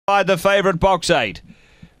The favourite box 8.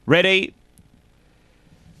 Ready.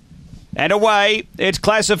 And away, it's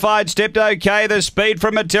classified, stepped okay. The speed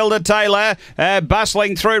from Matilda Taylor,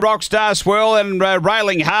 bustling through Rockstar Swirl and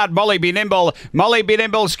railing hard. Molly Be Nimble. Molly Be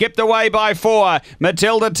Nimble skipped away by 4.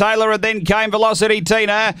 Matilda Taylor, and then came Velocity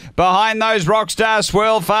Tina. Behind those, Rockstar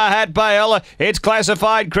Swirl, Far Hat Bale. It's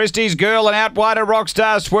classified, Christie's Girl, and out wide of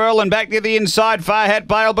Rockstar Swirl, and back to the inside, Far Hat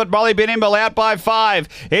Bale, but Molly Be Nimble out by 5.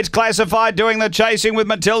 It's classified, doing the chasing with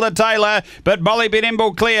Matilda Taylor, but Molly Be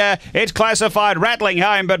Nimble clear. It's classified, rattling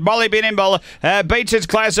home, but Molly Be Nimble beats its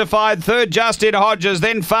classified. Third, Justin Hodges,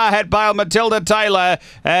 then Far Hat Bale, Matilda Taylor.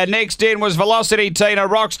 Next in was Velocity Tina,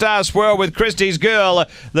 Rockstar Swirl with Christie's Girl.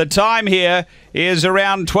 The time here is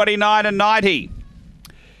around 29:90.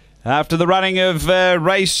 After the running of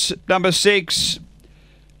race number 6,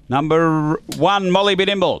 number 1, Molly Be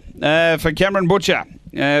Nimble for Cameron Butcher,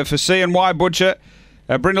 for C&Y Butcher.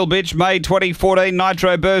 Brindle Bitch, May 2014,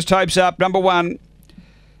 Nitro Burst, hopes up, number 1.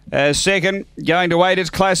 Second, going to 8, it's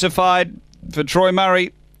classified for Troy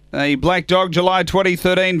Murray. A Black Dog, July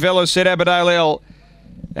 2013, Vela Set Aberdale L.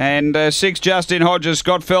 And 6, Justin Hodges,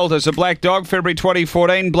 Scott Feltus, a Black Dog, February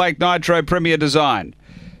 2014, Black Nitro Premier Design.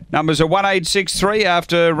 Numbers are 1863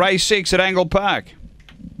 after race 6 at Angle Park.